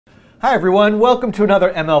Hi everyone, welcome to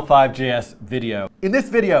another ml5.js video. In this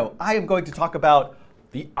video, I am going to talk about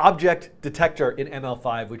the object detector in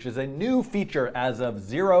ML5, which is a new feature as of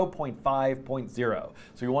 0.5.0.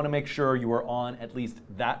 So you want to make sure you are on at least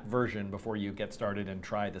that version before you get started and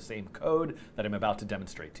try the same code that I'm about to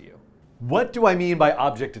demonstrate to you. What do I mean by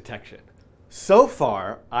object detection? So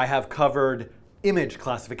far, I have covered image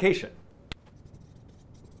classification.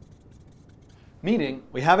 Meaning,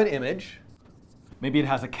 we have an image. Maybe it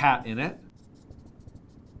has a cat in it.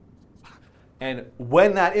 And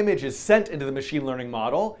when that image is sent into the machine learning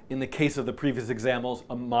model, in the case of the previous examples,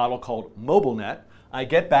 a model called MobileNet, I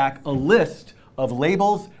get back a list of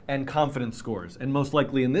labels and confidence scores. And most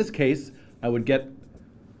likely in this case, I would get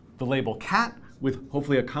the label cat with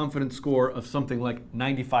hopefully a confidence score of something like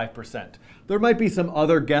 95%. There might be some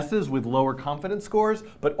other guesses with lower confidence scores,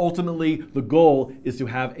 but ultimately the goal is to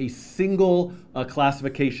have a single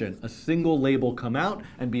classification, a single label come out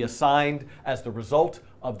and be assigned as the result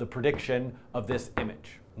of the prediction of this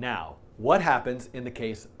image. Now, what happens in the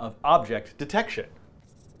case of object detection?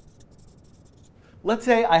 Let's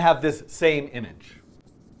say I have this same image.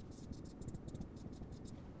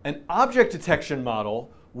 An object detection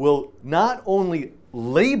model will not only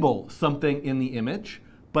label something in the image,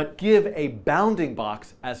 but give a bounding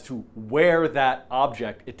box as to where that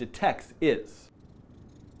object it detects is.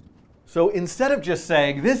 So instead of just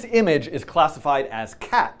saying this image is classified as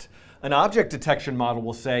cat, an object detection model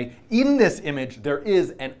will say, in this image there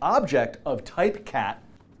is an object of type cat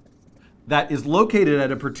that is located at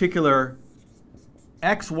a particular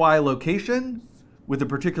XY location with a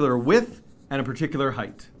particular width and a particular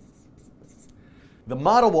height. The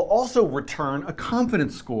model will also return a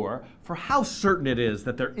confidence score for how certain it is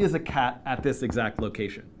that there is a cat at this exact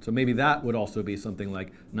location. So maybe that would also be something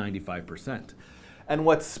like 95%. And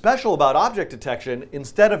what's special about object detection,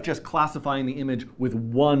 instead of just classifying the image with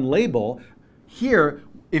one label, here,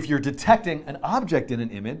 if you're detecting an object in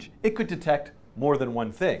an image, it could detect more than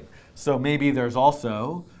one thing. So maybe there's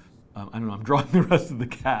also, I don't know, I'm drawing the rest of the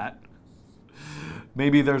cat.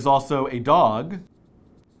 Maybe there's also a dog.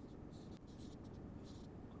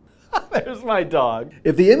 There's my dog.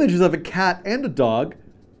 If the image is of a cat and a dog,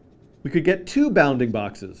 we could get two bounding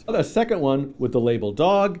boxes. A second one with the label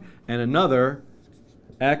dog and another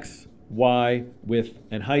X, Y, width,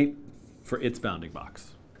 and height for its bounding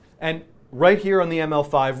box. And right here on the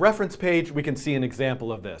ML5 reference page, we can see an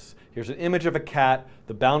example of this. Here's an image of a cat.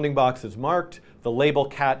 The bounding box is marked. The label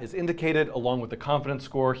cat is indicated along with the confidence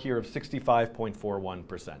score here of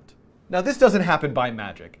 65.41%. Now, this doesn't happen by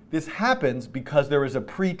magic. This happens because there is a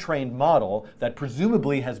pre-trained model that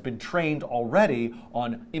presumably has been trained already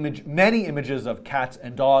on many images of cats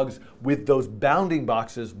and dogs with those bounding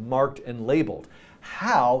boxes marked and labeled.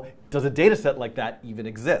 How does a data set like that even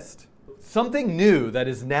exist? Something new that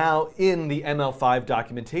is now in the ML5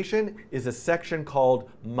 documentation is a section called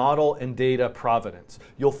Model and Data Provenance.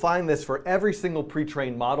 You'll find this for every single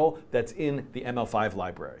pre-trained model that's in the ML5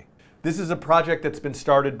 library. This is a project that's been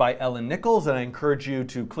started by Ellen Nichols, and I encourage you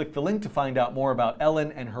to click the link to find out more about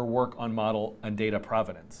Ellen and her work on model and data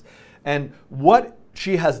provenance. And what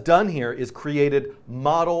she has done here is created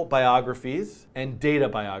model biographies and data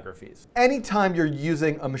biographies. Anytime you're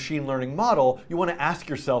using a machine learning model, you want to ask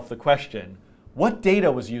yourself the question, what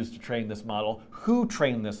data was used to train this model? Who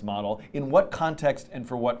trained this model? In what context and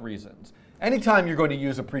for what reasons? Anytime you're going to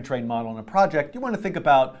use a pre-trained model in a project, you want to think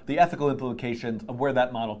about the ethical implications of where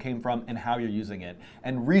that model came from and how you're using it.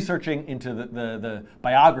 And researching into the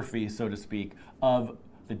biography, so to speak, of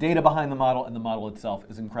the data behind the model and the model itself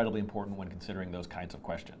is incredibly important when considering those kinds of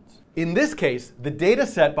questions. In this case, the data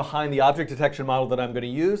set behind the object detection model that I'm going to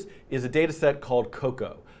use is a data set called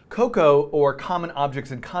COCO. COCO, or Common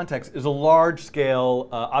Objects in Context, is a large-scale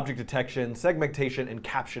object detection, segmentation, and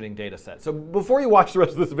captioning data set. So before you watch the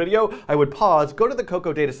rest of this video, I would pause, go to the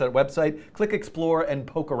COCO Dataset website, click Explore, and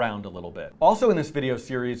poke around a little bit. Also in this video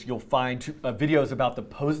series, you'll find videos about the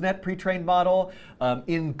POSNet pre-trained model.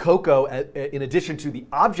 In COCO, in addition to the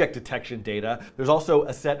object detection data, there's also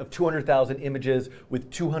a set of 200,000 images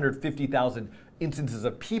with 250,000 instances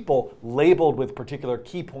of people labeled with particular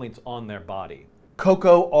key points on their body.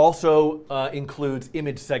 COCO also includes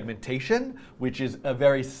image segmentation, which is a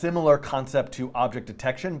very similar concept to object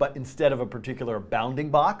detection, but instead of a particular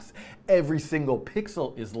bounding box, every single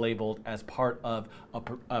pixel is labeled as part of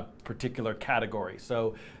a particular category.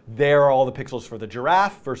 So there are all the pixels for the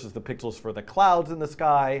giraffe versus the pixels for the clouds in the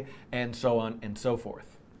sky, and so on and so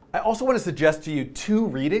forth. I also want to suggest to you two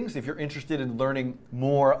readings if you're interested in learning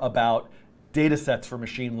more about data sets for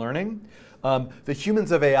machine learning. The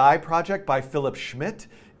Humans of AI project by Philip Schmidt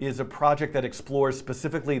is a project that explores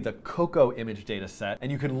specifically the COCO image data set,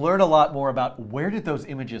 and you can learn a lot more about where did those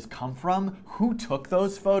images come from, who took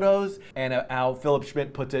those photos, and how Philip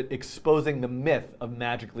Schmidt puts it, exposing the myth of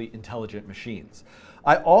magically intelligent machines.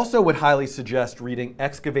 I also would highly suggest reading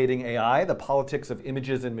Excavating AI, The Politics of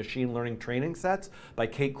Images in Machine Learning Training Sets by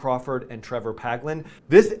Kate Crawford and Trevor Paglen.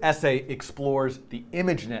 This essay explores the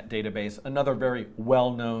ImageNet database, another very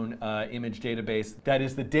well-known image database that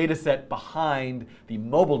is the data set behind the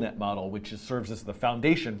MobileNet model, which serves as the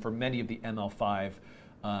foundation for many of the ML5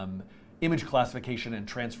 image classification and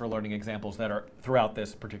transfer learning examples that are throughout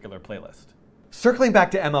this particular playlist. Circling back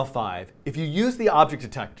to ML5, if you use the object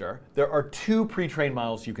detector, there are two pre-trained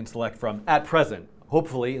models you can select from at present.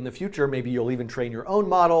 Hopefully, in the future, maybe you'll even train your own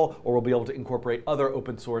model, or we'll be able to incorporate other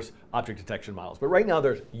open source object detection models. But right now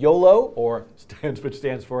there's YOLO, which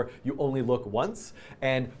stands for You Only Look Once,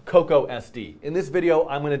 and COCO-SD. In this video,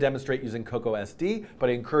 I'm going to demonstrate using COCO-SD, but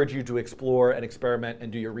I encourage you to explore and experiment and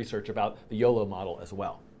do your research about the YOLO model as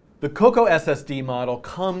well. The COCO-SSD model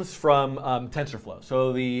comes from TensorFlow.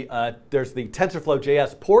 So there's the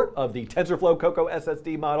TensorFlow.js port of the TensorFlow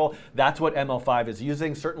COCO-SSD model. That's what ML5 is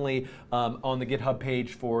using. Certainly on the GitHub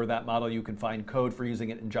page for that model, you can find code for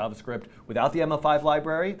using it in JavaScript without the ML5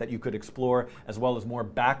 library that you could explore, as well as more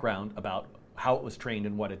background about how it was trained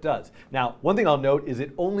and what it does. Now, one thing I'll note is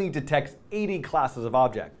it only detects 80 classes of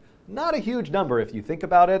objects. Not a huge number if you think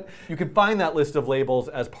about it. You can find that list of labels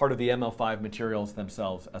as part of the ML5 materials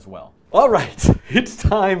themselves as well. All right, it's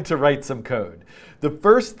time to write some code. The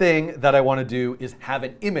first thing that I want to do is have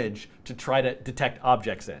an image to try to detect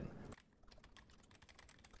objects in.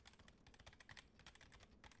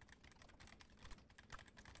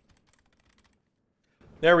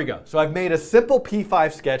 There we go. So I've made a simple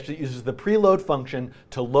P5 sketch that uses the preload function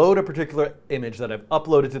to load a particular image that I've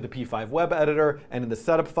uploaded to the P5 web editor, and in the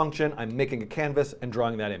setup function, I'm making a canvas and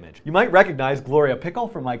drawing that image. You might recognize Gloria Pickle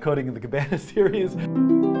from my Coding in the Cabana series,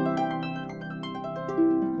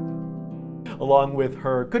 along with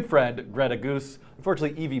her good friend, Greta Goose.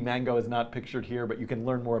 Unfortunately, Evie Mango is not pictured here, but you can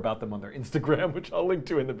learn more about them on their Instagram, which I'll link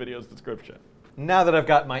to in the video's description. Now that I've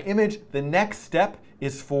got my image, the next step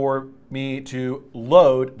is for me to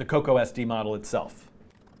load the COCO-SD model itself.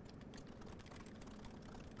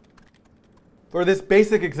 For this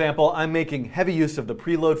basic example, I'm making heavy use of the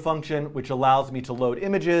preload function, which allows me to load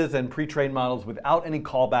images and pre-trained models without any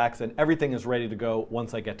callbacks, and everything is ready to go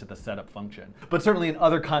once I get to the setup function. But certainly in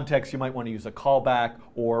other contexts, you might want to use a callback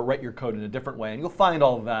or write your code in a different way, and you'll find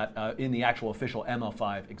all of that in the actual official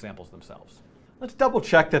ML5 examples themselves. Let's double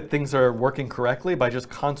check that things are working correctly by just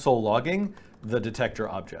console logging the detector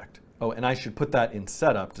object. Oh, and I should put that in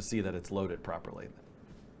setup to see that it's loaded properly.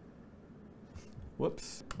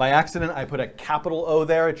 Whoops. By accident, I put a capital O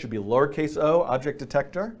there. It should be lowercase o, object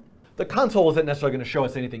detector. The console isn't necessarily going to show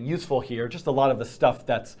us anything useful here, just a lot of the stuff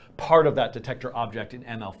that's part of that detector object in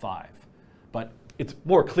ML5. But it's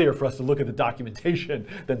more clear for us to look at the documentation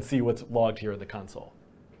than see what's logged here in the console.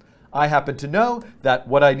 I happen to know that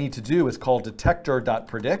what I need to do is call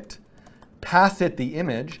detector.predict, pass it the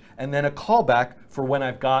image, and then a callback for when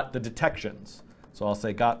I've got the detections. So I'll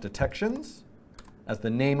say got detections as the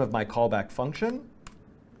name of my callback function.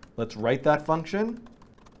 Let's write that function,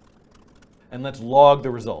 and let's log the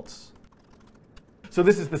results. So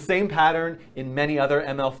this is the same pattern in many other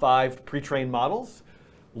ML5 pre-trained models.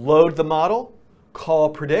 Load the model, call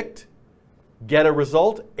predict, get a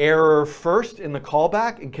result, error first in the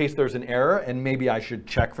callback in case there's an error, and maybe I should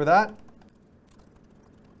check for that.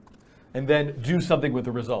 And then do something with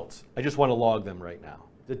the results. I just want to log them right now.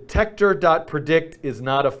 Detector.predict is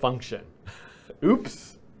not a function.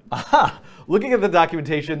 Oops. Aha! Looking at the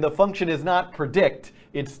documentation, the function is not predict,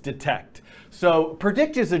 it's detect. So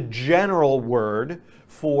predict is a general word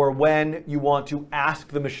for when you want to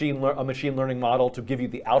ask a machine learning model to give you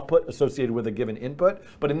the output associated with a given input.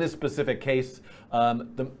 But in this specific case,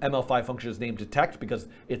 the ML5 function is named detect because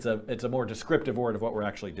it's a more descriptive word of what we're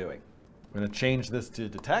actually doing. I'm going to change this to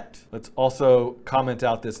detect. Let's also comment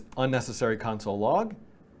out this unnecessary console log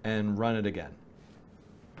and run it again.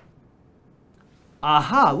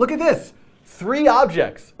 Aha, look at this. 3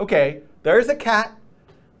 objects. Okay, there's a cat,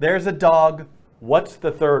 there's a dog. What's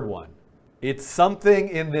the third one? It's something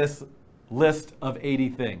in this list of 80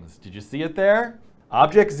 things. Did you see it there?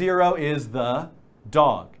 Object 0 is the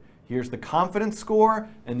dog. Here's the confidence score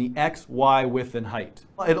and the x, y, width, and height.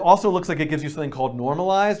 It also looks like it gives you something called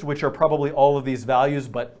normalized, which are probably all of these values,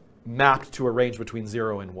 but mapped to a range between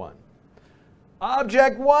 0 and 1.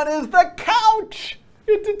 Object 1 is the couch.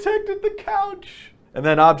 It detected the couch. And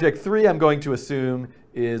then object 3, I'm going to assume,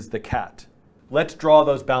 is the cat. Let's draw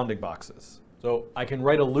those bounding boxes. So I can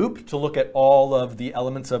write a loop to look at all of the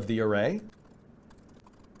elements of the array.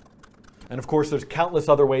 And of course, there's countless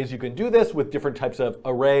other ways you can do this with different types of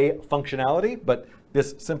array functionality. But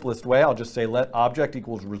this simplest way, I'll just say let object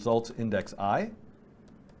equals results index I.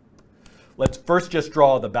 Let's first just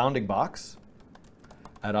draw the bounding box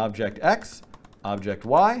at object x, object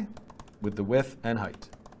y, with the width and height.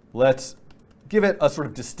 Let's give it a sort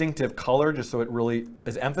of distinctive color just so it really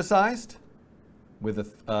is emphasized with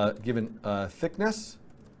a given thickness,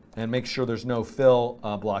 and make sure there's no fill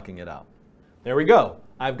blocking it out. There we go.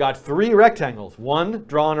 I've got 3 rectangles, one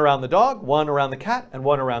drawn around the dog, one around the cat, and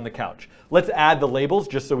one around the couch. Let's add the labels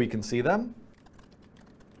just so we can see them.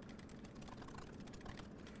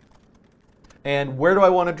 And where do I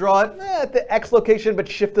want to draw it? At the X location, but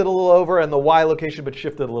shift it a little over, and the Y location, but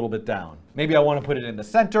shift it a little bit down. Maybe I want to put it in the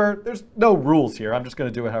center. There's no rules here. I'm just going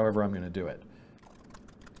to do it however I'm going to do it.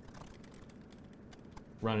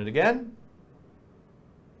 Run it again.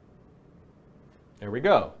 There we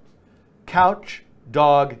go. Couch,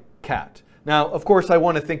 dog, cat. Now, of course, I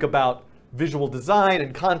want to think about visual design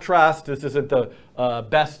and contrast. This isn't the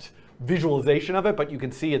best visualization of it, but you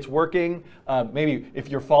can see it's working. Maybe if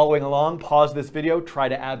you're following along, pause this video, try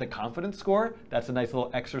to add the confidence score. That's a nice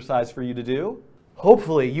little exercise for you to do.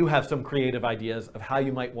 Hopefully you have some creative ideas of how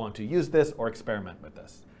you might want to use this or experiment with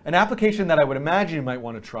this. An application that I would imagine you might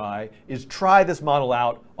want to try is try this model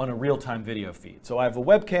out on a real-time video feed. So I have a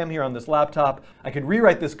webcam here on this laptop. I could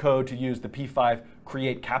rewrite this code to use the P5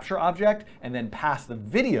 create capture object and then pass the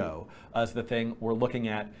video as the thing we're looking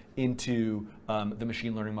at into the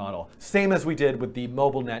machine learning model. Same as we did with the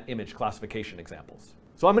MobileNet image classification examples.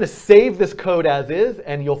 So I'm going to save this code as is,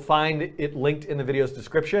 and you'll find it linked in the video's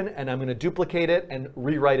description, and I'm going to duplicate it and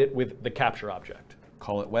rewrite it with the capture object.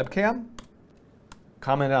 Call it webcam.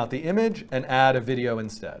 Comment out the image, and add a video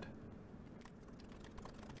instead.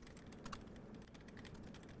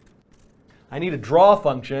 I need a draw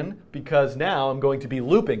function because now I'm going to be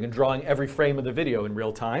looping and drawing every frame of the video in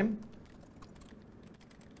real time.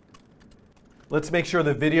 Let's make sure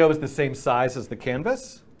the video is the same size as the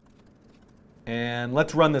canvas. And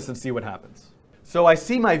let's run this and see what happens. So I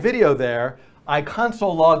see my video there. I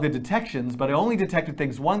console log the detections, but I only detected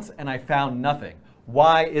things once and I found nothing.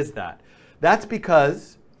 Why is that? That's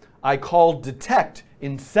because I called detect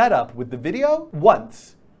in setup with the video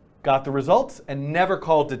once, got the results, and never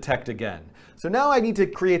called detect again. So now I need to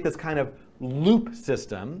create this kind of loop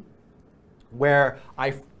system where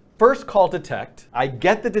I first call detect, I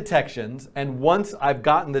get the detections, and once I've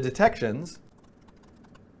gotten the detections,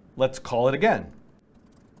 let's call it again.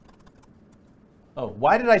 Oh,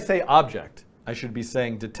 why did I say object? I should be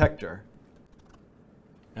saying detector.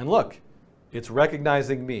 And look, it's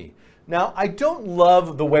recognizing me. Now, I don't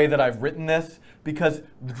love the way that I've written this because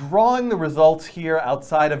drawing the results here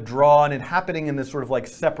outside of draw and it happening in this sort of like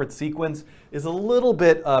separate sequence is a little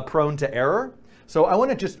bit prone to error. So I want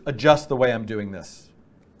to just adjust the way I'm doing this.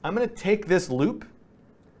 I'm going to take this loop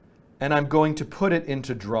and I'm going to put it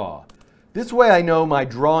into draw. This way I know my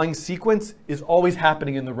drawing sequence is always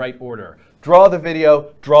happening in the right order. Draw the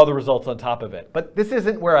video, draw the results on top of it. But this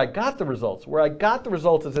isn't where I got the results. Where I got the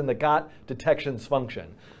results is in the got detections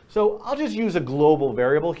function. So I'll just use a global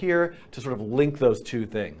variable here to sort of link those two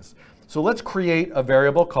things. So let's create a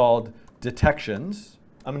variable called detections.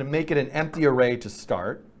 I'm going to make it an empty array to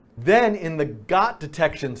start. Then in the got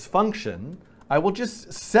detections function, I will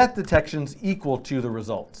just set detections equal to the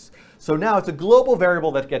results. So now it's a global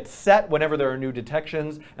variable that gets set whenever there are new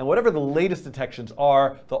detections, and whatever the latest detections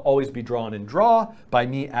are, they'll always be drawn in draw by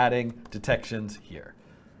me adding detections here.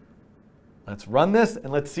 Let's run this and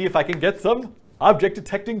let's see if I can get some object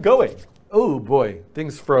detecting going. Oh boy,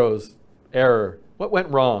 things froze. Error. What went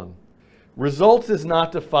wrong? Results is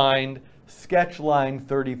not defined. Sketch line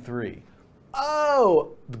 33.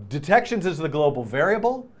 Oh, detections is the global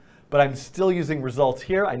variable, but I'm still using results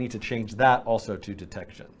here. I need to change that also to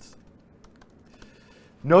detections.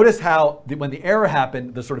 Notice how when the error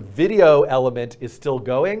happened, the sort of video element is still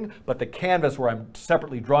going, but the canvas where I'm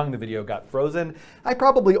separately drawing the video got frozen. I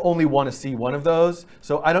probably only want to see one of those,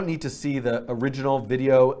 so I don't need to see the original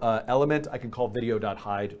video element. I can call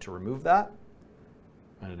video.hide to remove that.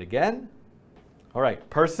 Run it again. All right,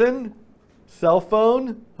 person, cell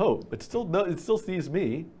phone. Oh, it still sees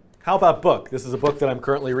me. How about book? This is a book that I'm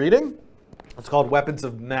currently reading. It's called Weapons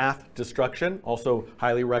of Math Destruction, also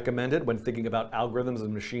highly recommended when thinking about algorithms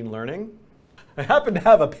and machine learning. I happen to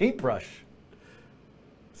have a paintbrush.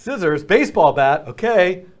 Scissors, baseball bat,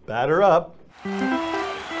 okay, batter up.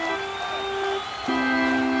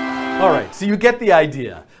 All right, so you get the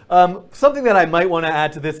idea. Something that I might want to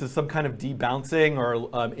add to this is some kind of debouncing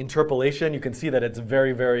or interpolation. You can see that it's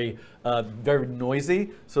very, very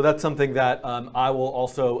noisy. So that's something that I will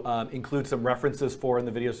also include some references for in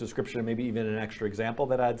the video's description, and maybe even an extra example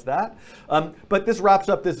that adds that. But this wraps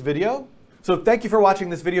up this video. So thank you for watching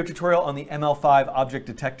this video tutorial on the ML5 object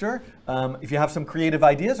detector. If you have some creative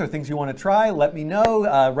ideas or things you want to try, let me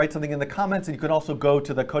know. Write something in the comments, and you can also go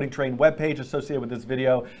to the Coding Train webpage associated with this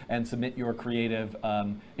video and submit your creative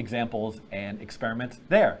examples and experiments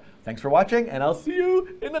there. Thanks for watching, and I'll see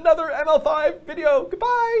you in another ML5 video.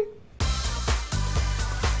 Goodbye!